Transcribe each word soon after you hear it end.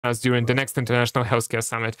us during the next International Healthcare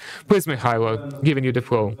Summit. Please, Mykhailo, giving you the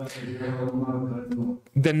floor.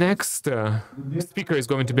 The next speaker is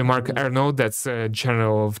going to be Arnold, that's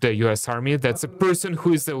General of the U.S. Army. That's a person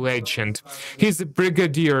who is a legend. He's a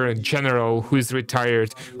Brigadier General who is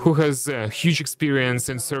retired, who has huge experience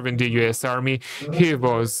in serving the U.S. Army. He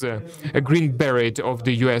was a Green Beret of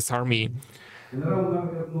the U.S. Army.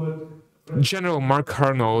 General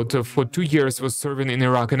Arnold, for 2 years, was serving in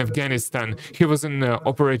Iraq and Afghanistan. He was in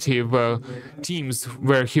operative teams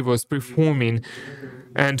where he was performing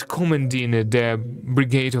and commanding the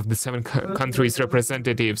brigade of the 7 countries'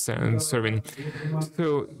 representatives and serving.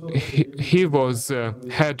 So he was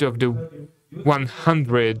head of the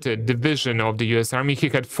 100th Division of the U.S. Army. He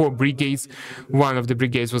had 4 brigades. One of the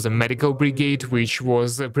brigades was a medical brigade, which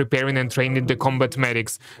was preparing and training the combat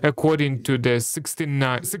medics according to the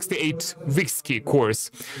 68 Vixki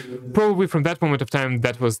course. Probably from that moment of time,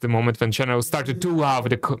 that was the moment when General started to love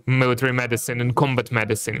the military medicine and combat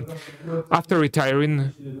medicine. After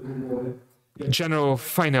retiring, General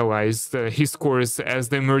finalized his course as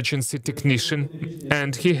the emergency technician,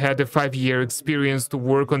 and he had a 5-year experience to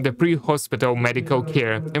work on the pre-hospital medical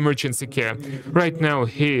care, emergency care. Right now,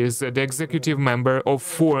 he is the executive member of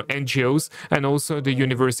 4 NGOs and also the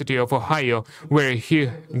University of Ohio, where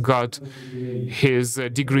he got his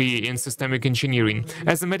degree in systemic engineering.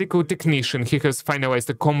 As a medical technician, he has finalized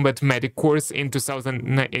the combat medic course in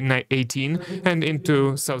 2018 and in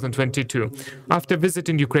 2022. After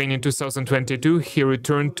visiting Ukraine in 2022, he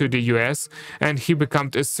returned to the US and he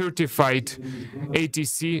became a certified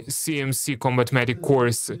ATC CMC combat medic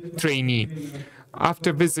course trainee.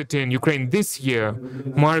 After visiting Ukraine this year,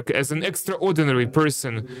 Mark, as an extraordinary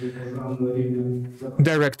person,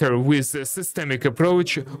 director with a systemic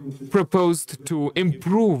approach, proposed to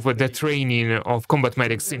improve the training of combat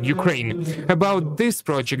medics in Ukraine. About this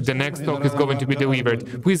project, the next talk is going to be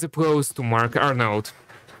delivered. Please applause to Mark Arnold.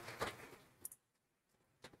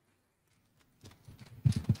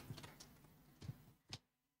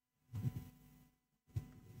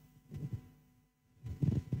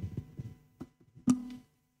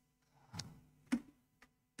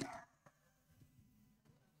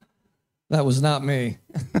 That was not me.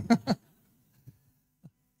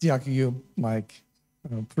 Thank Mike.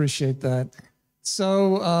 I appreciate that.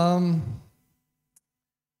 So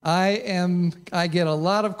I get a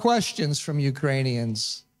lot of questions from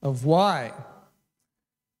Ukrainians of why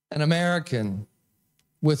an American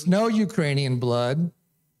with no Ukrainian blood,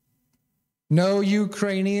 no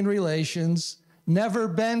Ukrainian relations, never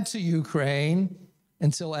been to Ukraine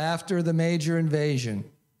until after the major invasion.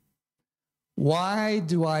 Why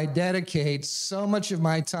do I dedicate so much of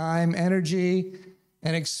my time, energy,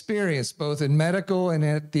 and experience, both in medical and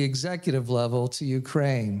at the executive level, to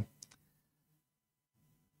Ukraine?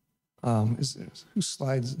 Who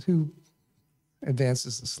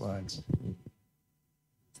advances the slides?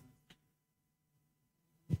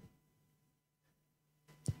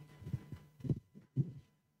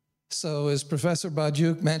 So as Professor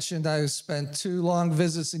Badiuk mentioned, I spent 2 long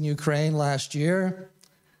visits in Ukraine last year.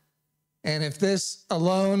 And if this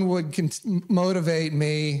alone would motivate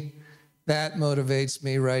me, that motivates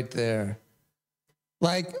me right there.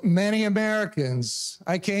 Like many Americans,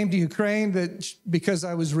 I came to Ukraine because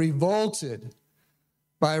I was revolted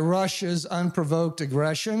by Russia's unprovoked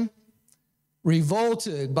aggression,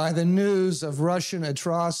 revolted by the news of Russian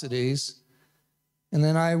atrocities. And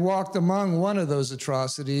then I walked among one of those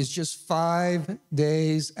atrocities just 5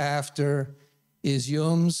 days after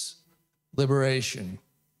Izium's liberation.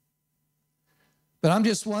 But I'm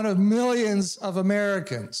just one of millions of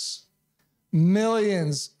Americans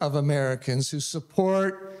who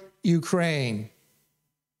support Ukraine.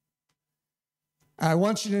 I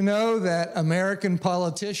want you to know that American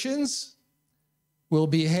politicians will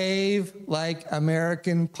behave like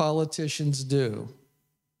American politicians do.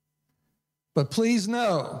 But please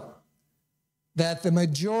know that the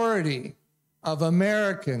majority of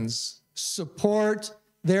Americans support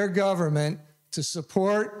their government to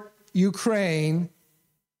support Ukraine,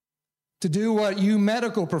 to do what you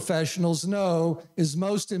medical professionals know is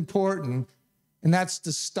most important, and that's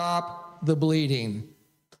to stop the bleeding.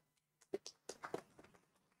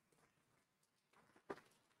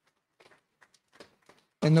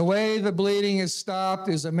 And the way the bleeding is stopped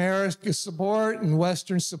is America's support and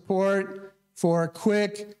Western support for a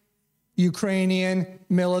quick Ukrainian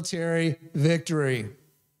military victory.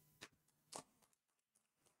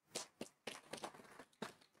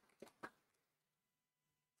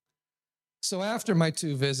 So after my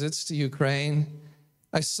 2 visits to Ukraine,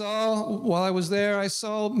 while I was there, I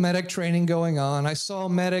saw medic training going on. I saw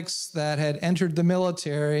medics that had entered the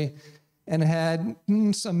military and had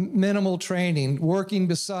some minimal training, working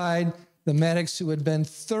beside the medics who had been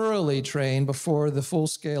thoroughly trained before the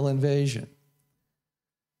full-scale invasion.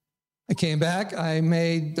 I came back, I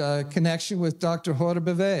made a connection with Dr.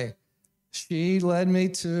 Horobeve. She led me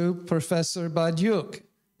to Professor Badiuk,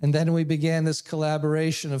 and then we began this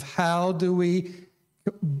collaboration of how do we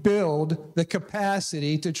build the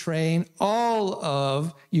capacity to train all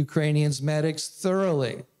of Ukrainians' medics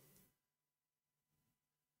thoroughly.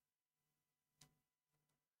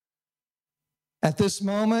 At this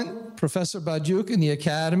moment, Professor Badiuk in the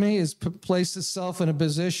Academy has placed itself in a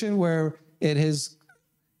position where it is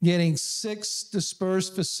getting 6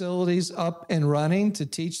 dispersed facilities up and running to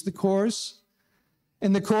teach the course.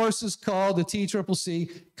 And the course is called the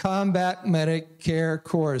TCCC Combat Medic Care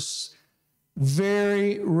Course.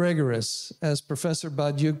 Very rigorous, as Professor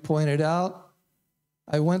Badiuk pointed out.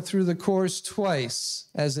 I went through the course twice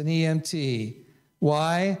as an EMT.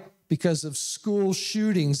 Why? Because of school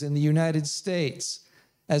shootings in the United States.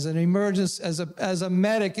 As an emergency, as a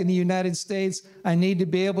medic in the United States, I need to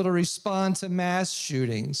be able to respond to mass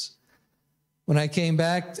shootings. When I came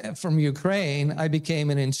back from Ukraine, I became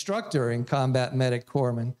an instructor in combat medic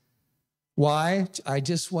corpsmen. Why? I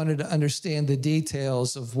just wanted to understand the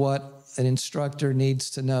details of what an instructor needs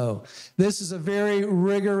to know. This is a very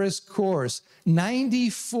rigorous course.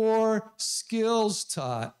 94 skills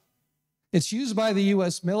taught. It's used by the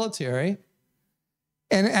U.S. military.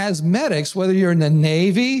 And as medics, whether you're in the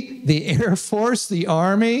Navy, the Air Force, the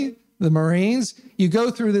Army, the Marines, you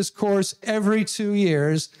go through this course every 2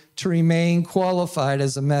 years to remain qualified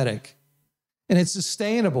as a medic. And it's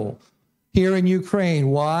sustainable here in Ukraine.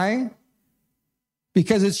 Why?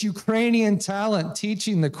 Because it's Ukrainian talent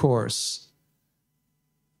teaching the course.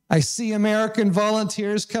 I see American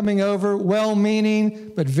volunteers coming over,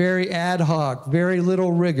 well-meaning, but very ad hoc, very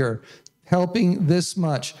little rigor, helping this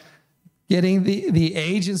much. Getting the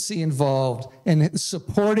agency involved and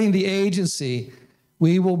supporting the agency,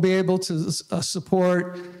 we will be able to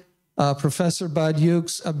support Professor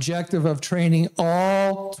Badiuk's objective of training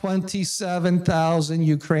all 27,000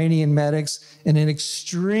 Ukrainian medics in an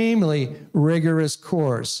extremely rigorous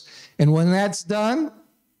course. And when that's done,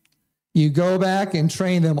 you go back and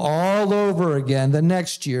train them all over again the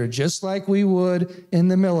next year, just like we would in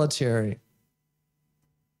the military.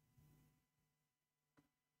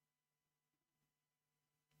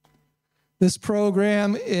 This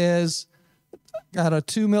program is got a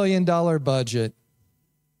 $2 million budget.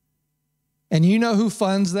 And you know who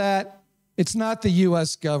funds that? It's not the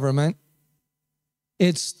U.S. government.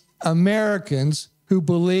 It's Americans who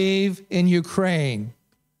believe in Ukraine.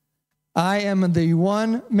 I am the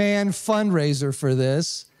one-man fundraiser for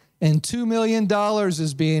this, and $2 million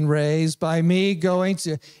is being raised by me going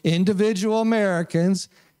to individual Americans,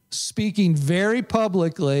 speaking very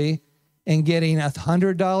publicly, and getting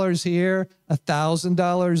 $100 here,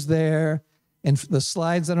 $1,000 there. And the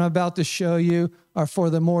slides that I'm about to show you are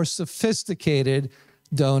for the more sophisticated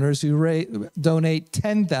donors who donate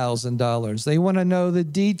 $10,000. They want to know the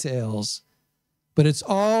details. But it's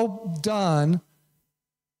all done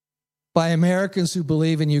by Americans who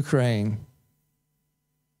believe in Ukraine.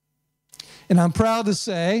 And I'm proud to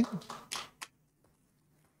say,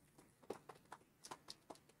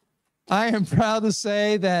 I am proud to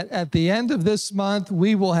say that at the end of this month,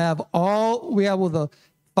 we will have the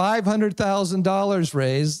 $500,000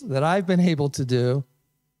 raised that I've been able to do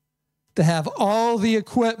to have all the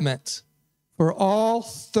equipment for all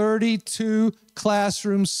 32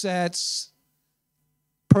 classroom sets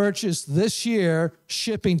purchased this year,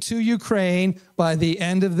 shipping to Ukraine by the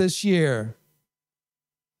end of this year.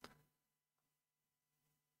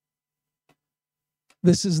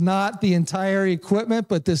 This is not the entire equipment,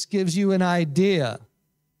 but this gives you an idea.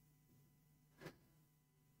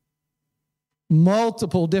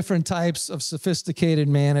 Multiple different types of sophisticated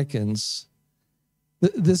mannequins.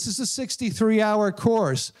 This is a 63-hour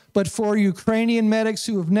course, but for Ukrainian medics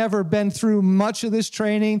who have never been through much of this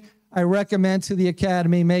training, I recommend to the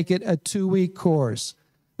Academy make it a 2-week course.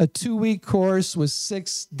 A 2-week course with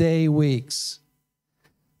 6-day weeks.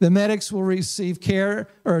 The medics will receive care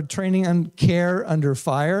or training on care under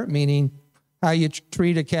fire, meaning how you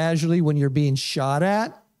treat a casualty when you're being shot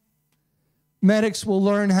at. Medics will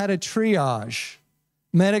learn how to triage.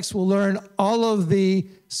 Medics will learn all of the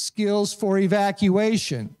skills for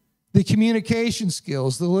evacuation, the communication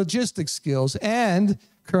skills, the logistics skills, and,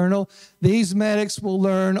 Colonel, these medics will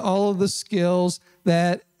learn all of the skills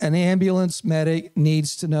that an ambulance medic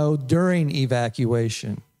needs to know during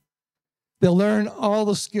evacuation. They'll learn all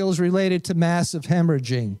the skills related to massive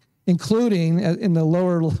hemorrhaging, including, in the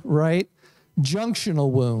lower right,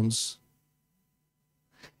 junctional wounds.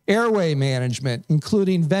 airway management,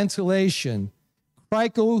 including ventilation,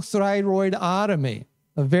 cricothyroidotomy,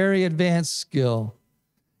 a very advanced skill,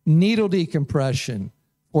 needle decompression,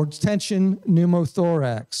 or tension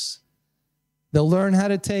pneumothorax. They'll learn how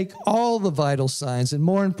to take all the vital signs, and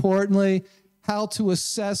more importantly, how to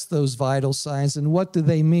assess those vital signs and what do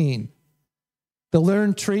they mean. They'll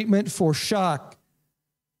learn treatment for shock,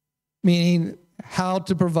 meaning how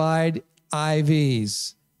to provide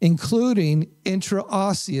IVs, including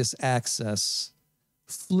intraosseous access,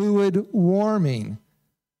 fluid warming,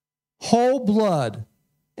 whole blood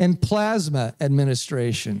and plasma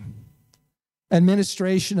administration,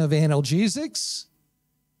 administration of analgesics,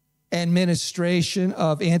 administration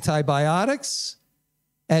of antibiotics,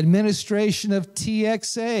 administration of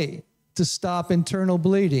TXA to stop internal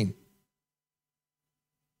bleeding.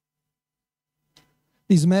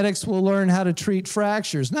 These medics will learn how to treat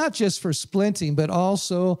fractures, not just for splinting, but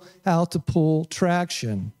also how to pull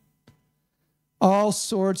traction. All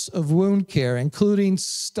sorts of wound care, including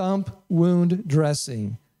stump wound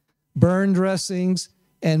dressing, burn dressings,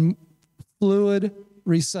 and fluid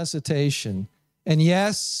resuscitation. And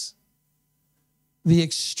yes, the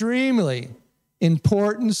extremely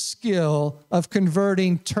important skill of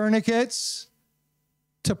converting tourniquets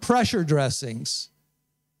to pressure dressings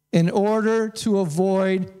in order to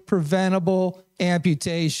avoid preventable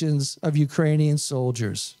amputations of Ukrainian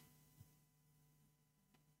soldiers.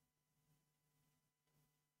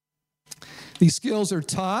 These skills are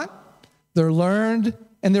taught, they're learned,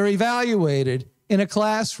 and they're evaluated in a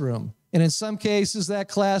classroom. And in some cases, that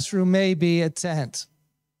classroom may be a tent.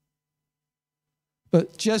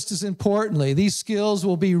 But just as importantly, these skills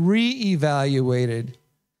will be re-evaluated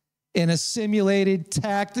in a simulated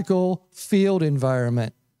tactical field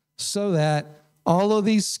environment so that all of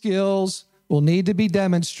these skills will need to be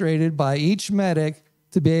demonstrated by each medic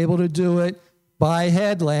to be able to do it by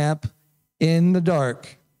headlamp in the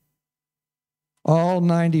dark. All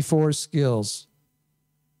 94 skills.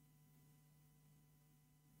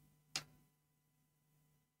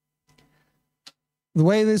 The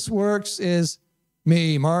way this works is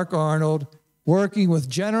me, Mark Arnold, working with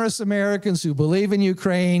generous Americans who believe in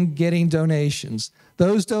Ukraine, getting donations.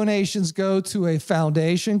 Those donations go to a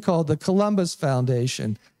foundation called the Columbus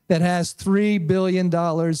Foundation that has $3 billion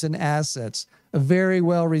in assets, a very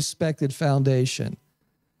well-respected foundation.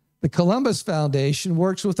 The Columbus Foundation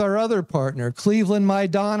works with our other partner, Cleveland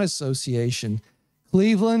Maidan Association.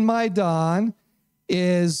 Cleveland Maidan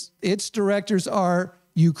its directors are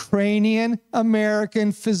Ukrainian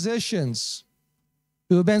American physicians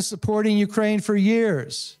who have been supporting Ukraine for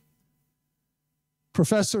years.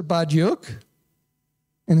 Professor Badiuk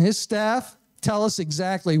and his staff tell us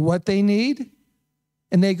exactly what they need,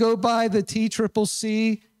 and they go by the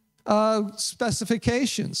TCCC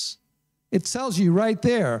specifications. It tells you right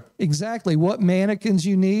there exactly what mannequins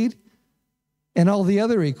you need and all the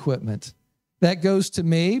other equipment. That goes to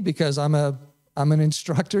me because I'm an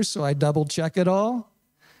instructor, so I double check it all.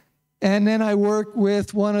 And then I work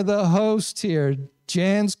with one of the hosts here,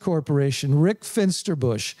 Jan's Corporation. Rick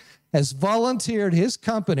Finsterbush has volunteered his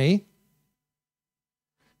company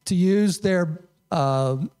to use their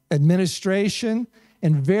administration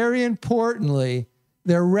and, very importantly,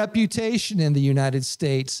 their reputation in the United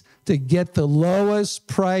States to get the lowest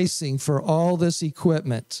pricing for all this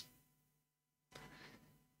equipment.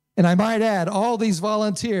 And I might add, all these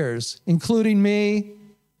volunteers, including me,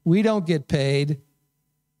 we don't get paid.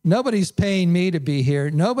 Nobody's paying me to be here.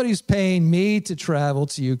 Nobody's paying me to travel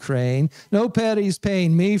to Ukraine. Nobody's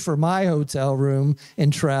paying me for my hotel room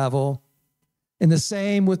and travel. And the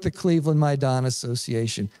same with the Cleveland Maidan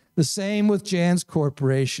Association. The same with Jan's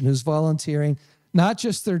Corporation, who's volunteering not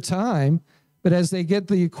just their time, but as they get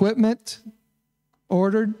the equipment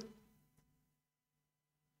ordered,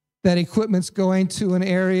 that equipment's going to an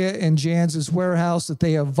area in Jan's warehouse that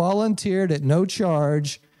they have volunteered at no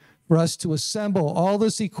charge for us to assemble all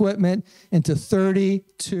this equipment into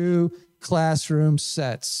 32 classroom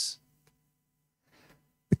sets.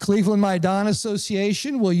 The Cleveland Maidan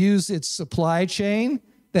Association will use its supply chain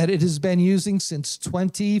that it has been using since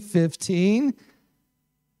 2015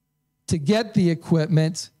 to get the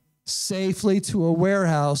equipment safely to a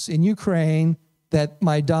warehouse in Ukraine that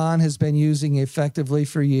Maidan has been using effectively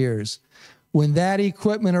for years. When that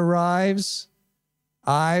equipment arrives,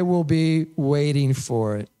 I will be waiting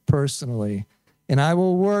for it personally. And I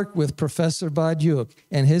will work with Professor Badiuk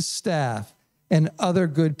and his staff and other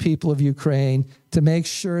good people of Ukraine to make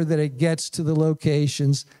sure that it gets to the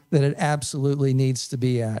locations that it absolutely needs to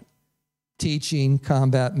be at, teaching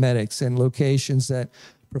combat medics and locations that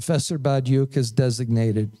Professor Badiuk has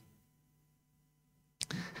designated.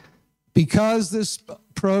 Because this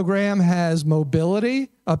program has mobility,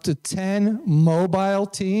 up to 10 mobile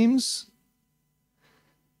teams,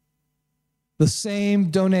 the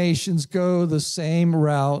same donations go the same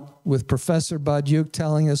route, with Professor Badiuk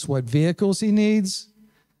telling us what vehicles he needs.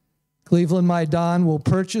 Cleveland Maidan will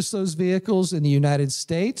purchase those vehicles in the United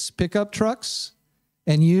States, pickup trucks,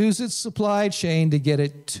 and use its supply chain to get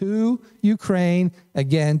it to Ukraine,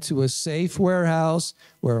 again, to a safe warehouse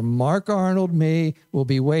where Mark Arnold, me, will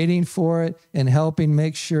be waiting for it and helping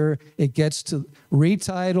make sure it gets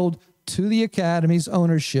retitled to the Academy's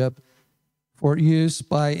ownership for use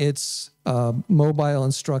by its mobile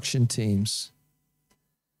instruction teams.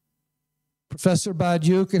 Professor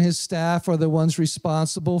Badiuk and his staff are the ones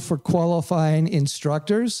responsible for qualifying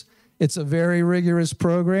instructors. It's a very rigorous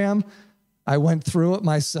program. I went through it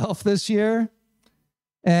myself this year.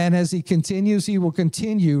 And as he continues, he will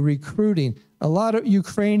continue recruiting a lot of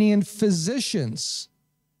Ukrainian physicians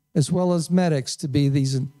as well as medics to be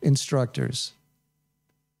these instructors.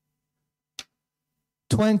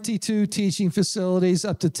 22 teaching facilities,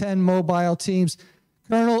 up to 10 mobile teams.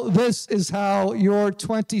 Colonel, this is how your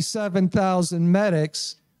 27,000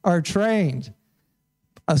 medics are trained.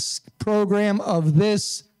 A program of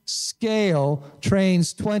this scale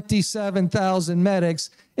trains 27,000 medics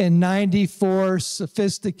in 94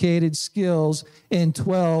 sophisticated skills in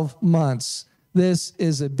 12 months. This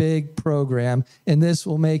is a big program, and this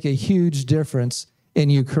will make a huge difference in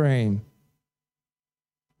Ukraine.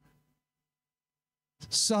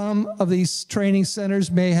 Some of these training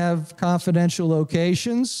centers may have confidential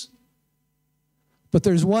locations, but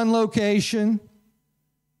there's one location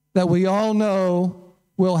that we all know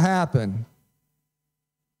will happen.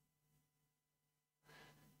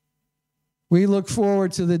 We look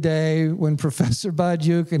forward to the day when Professor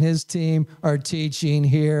Badiuk and his team are teaching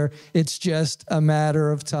here. It's just a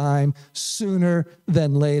matter of time, sooner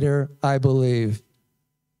than later, I believe.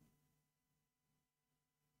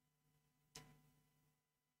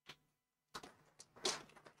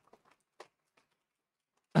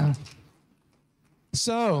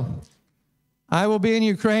 So, I will be in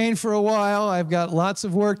Ukraine for a while. I've got lots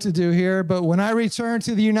of work to do here, but when I return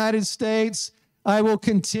to the United States, I will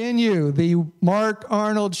continue the Mark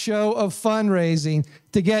Arnold show of fundraising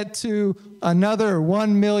to get to another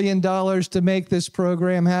 $1 million to make this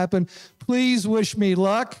program happen. Please wish me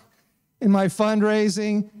luck in my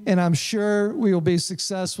fundraising, and I'm sure we will be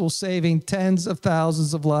successful, saving tens of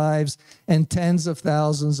thousands of lives and tens of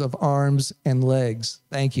thousands of arms and legs.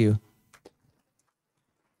 Thank you.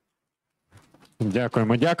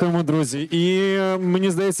 Дякуємо, дякуємо, друзі. І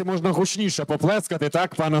мені здається, можна гучніше поплескати,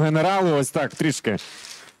 так, пану генералу, ось так, трішки.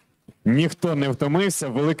 Ніхто не втомився,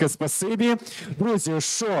 велике спасибі. Друзі,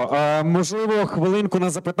 що, можливо, хвилинку на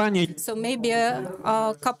запитання? So maybe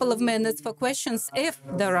a couple of minutes for questions. If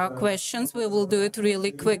there are questions, we will do it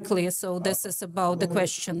really quickly. So this is about the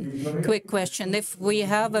question, quick question. If we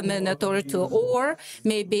have a minute or two, or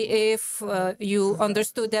maybe if you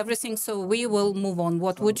understood everything, so we will move on.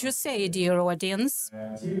 What would you say, dear audience?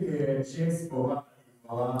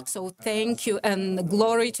 So thank you and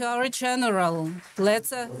glory to our general.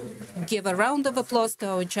 Let's give a round of applause to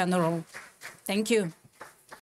our general. Thank you.